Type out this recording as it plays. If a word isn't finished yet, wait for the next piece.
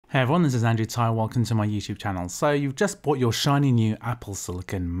Hey everyone, this is Andrew Ty. Welcome to my YouTube channel. So you've just bought your shiny new Apple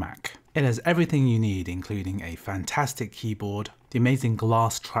Silicon Mac. It has everything you need, including a fantastic keyboard, the amazing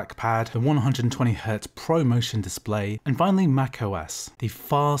glass trackpad, the 120Hz ProMotion display, and finally macOS, the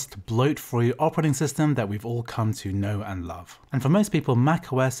fast, bloat-free operating system that we've all come to know and love. And for most people,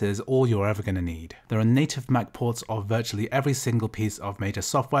 macOS is all you're ever going to need. There are native Mac ports of virtually every single piece of major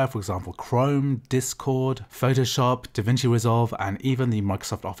software, for example Chrome, Discord, Photoshop, DaVinci Resolve, and even the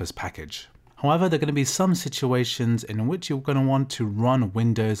Microsoft Office package. However, there are going to be some situations in which you're going to want to run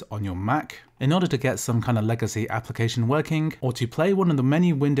Windows on your Mac in order to get some kind of legacy application working, or to play one of the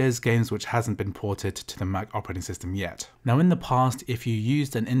many Windows games which hasn't been ported to the Mac operating system yet. Now in the past, if you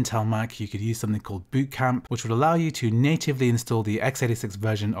used an Intel Mac, you could use something called Boot Camp, which would allow you to natively install the x86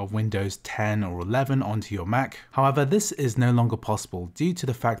 version of Windows 10 or 11 onto your Mac. However, this is no longer possible due to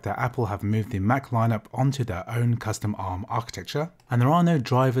the fact that Apple have moved the Mac lineup onto their own custom ARM architecture, and there are no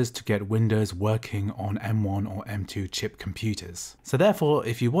drivers to get Windows working on M1 or M2 chip computers. So therefore,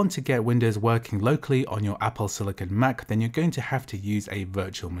 if you want to get Windows working locally on your Apple Silicon Mac, then you're going to have to use a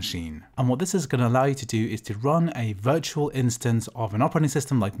virtual machine. And what this is going to allow you to do is to run a virtual instance of an operating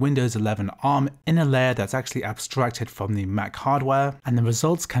system like Windows 11 ARM in a layer that's actually abstracted from the Mac hardware, and the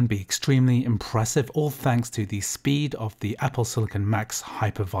results can be extremely impressive, all thanks to the speed of the Apple Silicon Mac's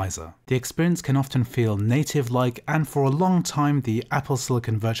hypervisor. The experience can often feel native-like, and for a long time the Apple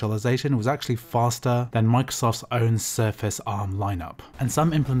Silicon virtualization was actually faster than Microsoft's own Surface ARM lineup. And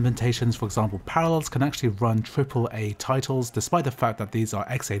some implementations, for example Parallels, can actually run AAA titles despite the fact that these are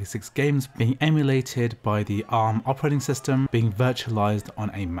x86 games being emulated by the ARM operating system being virtualized on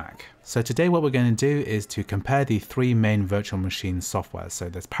a Mac. So today what we're going to do is to compare the three main virtual machine software. So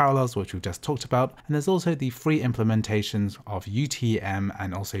there's Parallels, which we've just talked about, and there's also the free implementations of UTM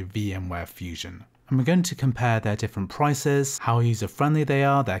and also VMware Fusion. And we're going to compare their different prices, how user-friendly they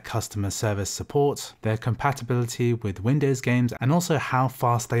are, their customer service support, their compatibility with Windows games, and also how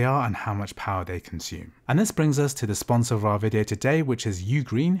fast they are and how much power they consume. And this brings us to the sponsor of our video today, which is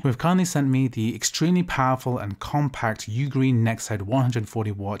Ugreen, who have kindly sent me the extremely powerful and compact Ugreen Nexode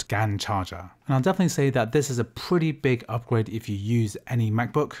 140W GAN charger. And I'll definitely say that this is a pretty big upgrade if you use any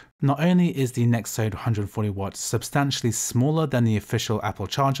MacBook. Not only is the Nexode 140W substantially smaller than the official Apple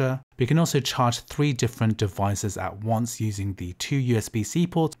charger, but you can also charge 3 different devices at once using the 2 USB-C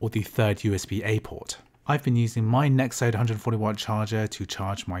ports or the third USB-A port. I've been using my Nexode 140W charger to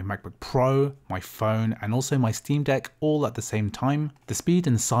charge my MacBook Pro, my phone, and also my Steam Deck all at the same time. The speed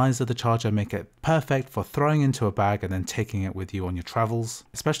and size of the charger make it perfect for throwing into a bag and then taking it with you on your travels,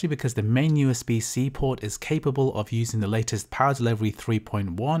 especially because the main USB-C port is capable of using the latest Power Delivery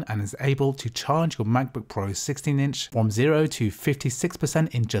 3.1 and is able to charge your MacBook Pro 16-inch from 0 to 56%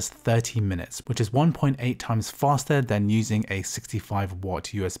 in just 30 minutes, which is 1.8 times faster than using a 65-watt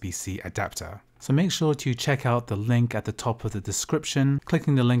USB-C adapter. So make sure to check out the link at the top of the description.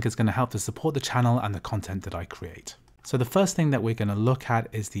 Clicking the link is going to help to support the channel and the content that I create. So the first thing that we're going to look at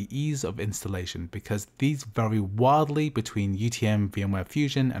is the ease of installation, because these vary wildly between UTM, VMware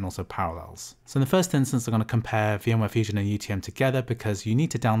Fusion, and also Parallels. So in the first instance, I'm going to compare VMware Fusion and UTM together because you need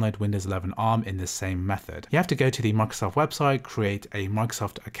to download Windows 11 ARM in the same method. You have to go to the Microsoft website, create a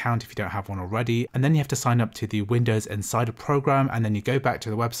Microsoft account if you don't have one already, and then you have to sign up to the Windows Insider program, and then you go back to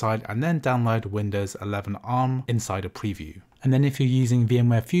the website and then download Windows 11 ARM Insider Preview. And then if you're using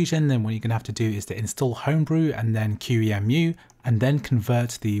VMware Fusion, then what you're going to have to do is to install Homebrew and then QEMU, and then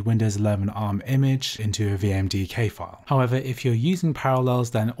convert the Windows 11 ARM image into a VMDK file. However, if you're using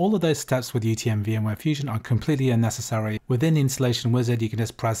Parallels, then all of those steps with UTM VMware Fusion are completely unnecessary. Within the installation wizard, you can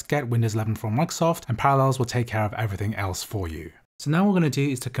just press Get Windows 11 from Microsoft, and Parallels will take care of everything else for you. So now what we're going to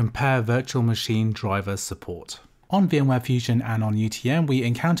do is to compare virtual machine driver support. On VMware Fusion and on UTM, we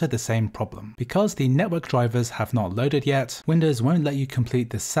encounter the same problem. Because the network drivers have not loaded yet, Windows won't let you complete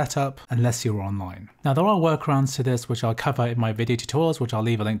the setup unless you're online. Now there are workarounds to this which I'll cover in my video tutorials, which I'll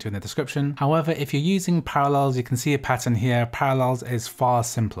leave a link to in the description. However, if you're using Parallels, you can see a pattern here. Parallels is far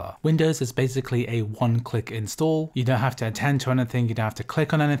simpler. Windows is basically a one-click install. You don't have to attend to anything, you don't have to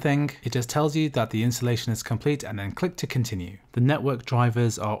click on anything. It just tells you that the installation is complete and then click to continue. The network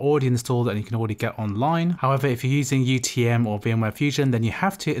drivers are already installed and you can already get online. However, if you're using UTM or VMware Fusion, then you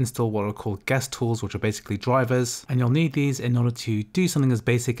have to install what are called guest tools, which are basically drivers, and you'll need these in order to do something as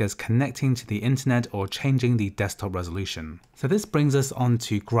basic as connecting to the internet or changing the desktop resolution. So this brings us on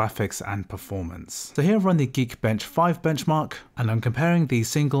to graphics and performance. So here I've run the Geekbench 5 benchmark, and I'm comparing the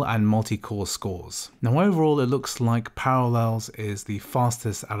single and multi-core scores. Now overall, it looks like Parallels is the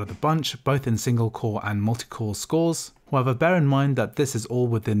fastest out of the bunch, both in single core and multi-core scores. However, bear in mind that this is all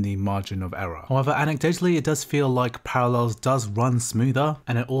within the margin of error. However, anecdotally, it does feel like Parallels does run smoother,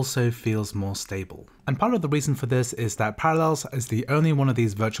 and it also feels more stable. And part of the reason for this is that Parallels is the only one of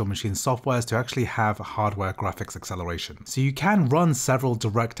these virtual machine softwares to actually have hardware graphics acceleration. So you can run several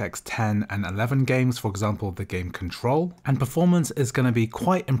DirectX 10 and 11 games, for example the game Control, and performance is going to be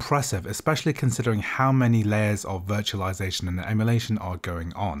quite impressive, especially considering how many layers of virtualization and emulation are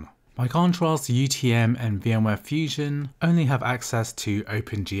going on. By contrast, UTM and VMware Fusion only have access to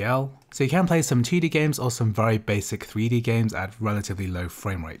OpenGL, so you can play some 2D games or some very basic 3D games at relatively low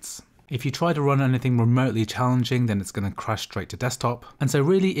frame rates. If you try to run anything remotely challenging, then it's going to crash straight to desktop. And so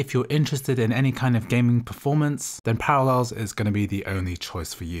really, if you're interested in any kind of gaming performance, then Parallels is going to be the only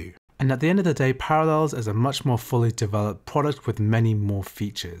choice for you. And at the end of the day, Parallels is a much more fully developed product with many more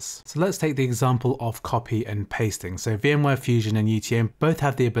features. So let's take the example of copy and pasting. So VMware Fusion and UTM both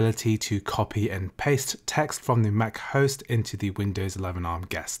have the ability to copy and paste text from the Mac host into the Windows 11 ARM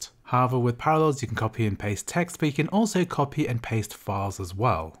guest. However, with Parallels, you can copy and paste text, but you can also copy and paste files as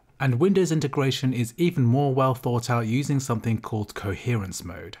well. And Windows integration is even more well thought out using something called coherence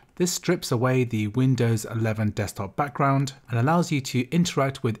mode. This strips away the Windows 11 desktop background and allows you to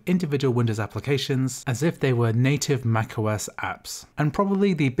interact with individual Windows applications as if they were native macOS apps. And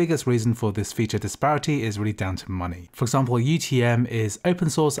probably the biggest reason for this feature disparity is really down to money. For example, UTM is open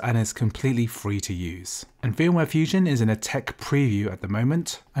source and is completely free to use. And VMware Fusion is in a tech preview at the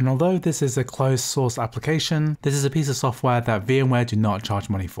moment. And although this is a closed source application, this is a piece of software that VMware do not charge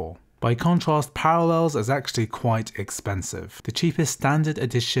money for. By contrast, Parallels is actually quite expensive. The cheapest standard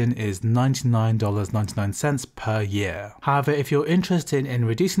edition is $99.99 per year. However, if you're interested in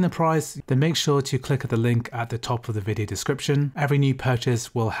reducing the price, then make sure to click at the link at the top of the video description. Every new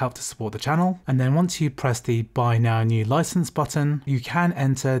purchase will help to support the channel. And then once you press the Buy Now New License button, you can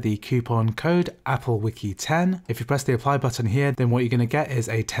enter the coupon code AppleWiki10. If you press the apply button here, then what you're going to get is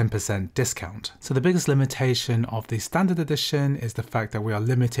a 10% discount. So the biggest limitation of the standard edition is the fact that we are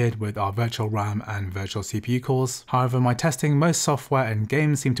limited with our virtual RAM and virtual CPU cores. However, in my testing, most software and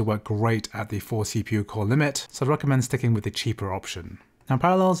games seem to work great at the 4 CPU core limit, so I'd recommend sticking with the cheaper option. Now,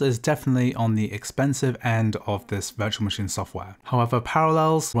 Parallels is definitely on the expensive end of this virtual machine software. However,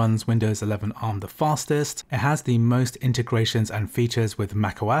 Parallels runs Windows 11 ARM the fastest, it has the most integrations and features with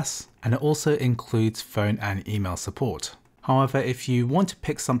macOS, and it also includes phone and email support. However, if you want to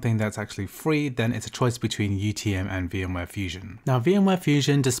pick something that's actually free, then it's a choice between UTM and VMware Fusion. Now, VMware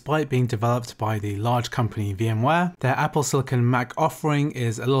Fusion, despite being developed by the large company VMware, their Apple Silicon Mac offering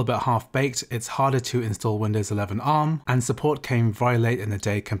is a little bit half-baked. It's harder to install Windows 11 ARM, and support came very late in the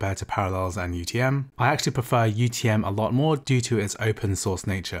day compared to Parallels and UTM. I actually prefer UTM a lot more due to its open source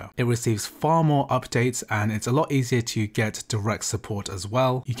nature. It receives far more updates, and it's a lot easier to get direct support as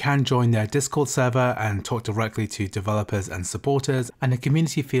well. You can join their Discord server and talk directly to developers and supporters, and the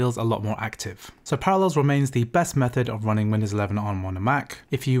community feels a lot more active. So Parallels remains the best method of running Windows 11 ARM on a Mac.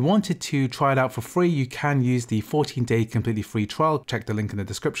 If you wanted to try it out for free, you can use the 14-day completely free trial, check the link in the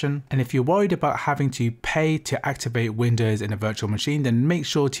description. And if you're worried about having to pay to activate Windows in a virtual machine, then make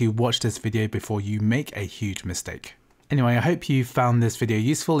sure to watch this video before you make a huge mistake. Anyway, I hope you found this video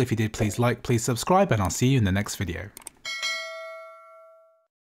useful. If you did, please like, please subscribe, and I'll see you in the next video.